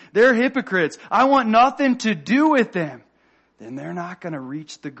disgusting. They're hypocrites. I want nothing to do with them. Then they're not going to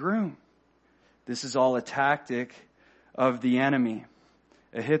reach the groom. This is all a tactic of the enemy.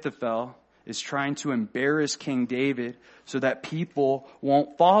 Ahithophel is trying to embarrass King David so that people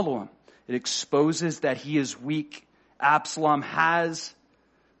won't follow him. It exposes that he is weak. Absalom has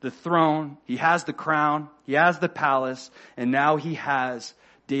the throne. He has the crown. He has the palace. And now he has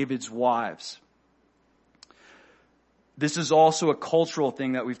David's wives. This is also a cultural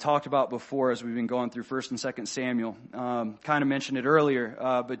thing that we've talked about before as we've been going through 1 and 2 Samuel. Kind of mentioned it earlier,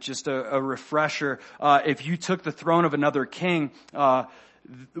 but just a refresher. If you took the throne of another king,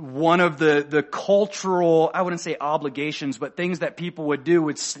 one of the cultural, I wouldn't say obligations, but things that people would do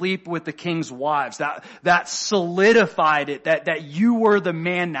would sleep with the king's wives. That solidified it, that you were the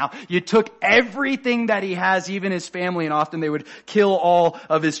man now. You took everything that he has, even his family, and often they would kill all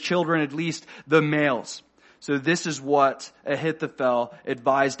of his children, at least the males. So this is what Ahithophel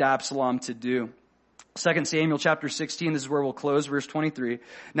advised Absalom to do. 2 Samuel chapter 16, this is where we'll close, verse 23.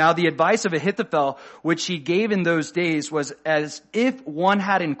 Now the advice of Ahithophel, which he gave in those days, was as if one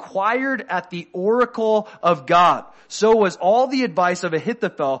had inquired at the oracle of God. So was all the advice of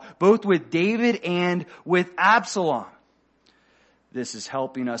Ahithophel, both with David and with Absalom. This is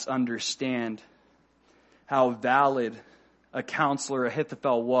helping us understand how valid a counselor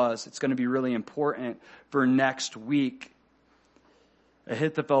Ahithophel was. It's going to be really important for next week.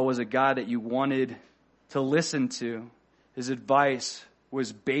 Ahithophel was a guy that you wanted to listen to. His advice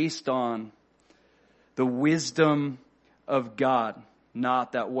was based on the wisdom of God.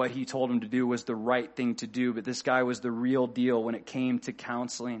 Not that what he told him to do was the right thing to do, but this guy was the real deal when it came to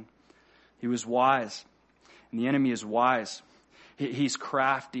counseling. He was wise. And the enemy is wise. He's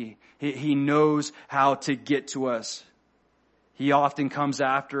crafty. He knows how to get to us. He often comes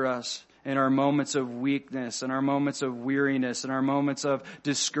after us in our moments of weakness, in our moments of weariness, in our moments of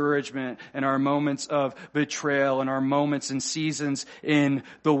discouragement, in our moments of betrayal, in our moments and seasons in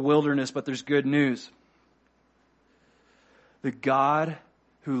the wilderness. But there's good news. The God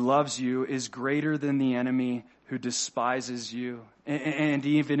who loves you is greater than the enemy who despises you. And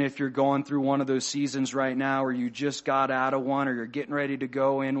even if you're going through one of those seasons right now, or you just got out of one, or you're getting ready to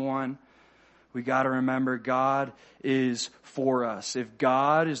go in one, we got to remember God is for us. If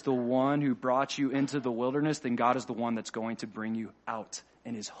God is the one who brought you into the wilderness, then God is the one that's going to bring you out.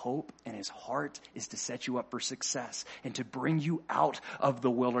 And His hope and His heart is to set you up for success and to bring you out of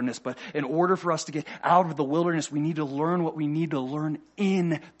the wilderness. But in order for us to get out of the wilderness, we need to learn what we need to learn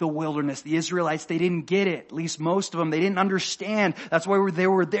in the wilderness. The Israelites, they didn't get it. At least most of them, they didn't understand. That's why they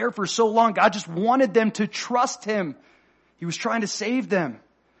were there for so long. God just wanted them to trust Him. He was trying to save them.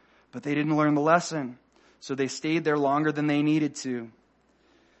 But they didn't learn the lesson. So they stayed there longer than they needed to.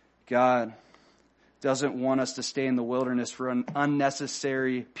 God doesn't want us to stay in the wilderness for an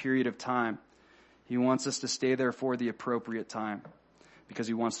unnecessary period of time. He wants us to stay there for the appropriate time, because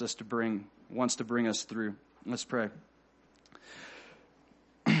He wants to bring us through. Let's pray.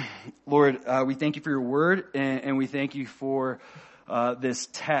 Lord, we thank You for Your word, and we thank You for this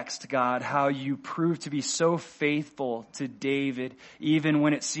text, God, how You prove to be so faithful to David, even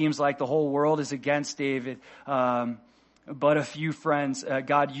when it seems like the whole world is against David. But a few friends,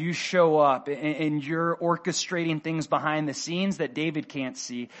 God, You show up and You're orchestrating things behind the scenes that David can't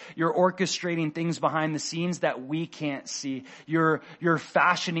see. You're orchestrating things behind the scenes that we can't see. You're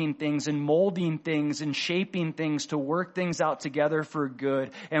fashioning things and molding things and shaping things to work things out together for good.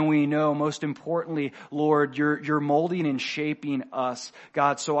 And we know, most importantly, Lord, You're molding and shaping us,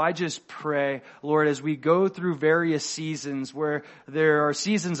 God. So I just pray, Lord, as we go through various seasons where there are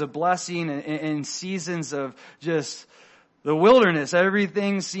seasons of blessing and seasons of just the wilderness,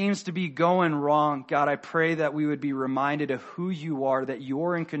 everything seems to be going wrong. God, I pray that we would be reminded of who You are, that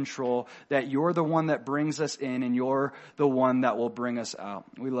You're in control, that You're the one that brings us in, and You're the one that will bring us out.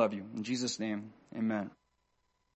 We love You. In Jesus' name, amen.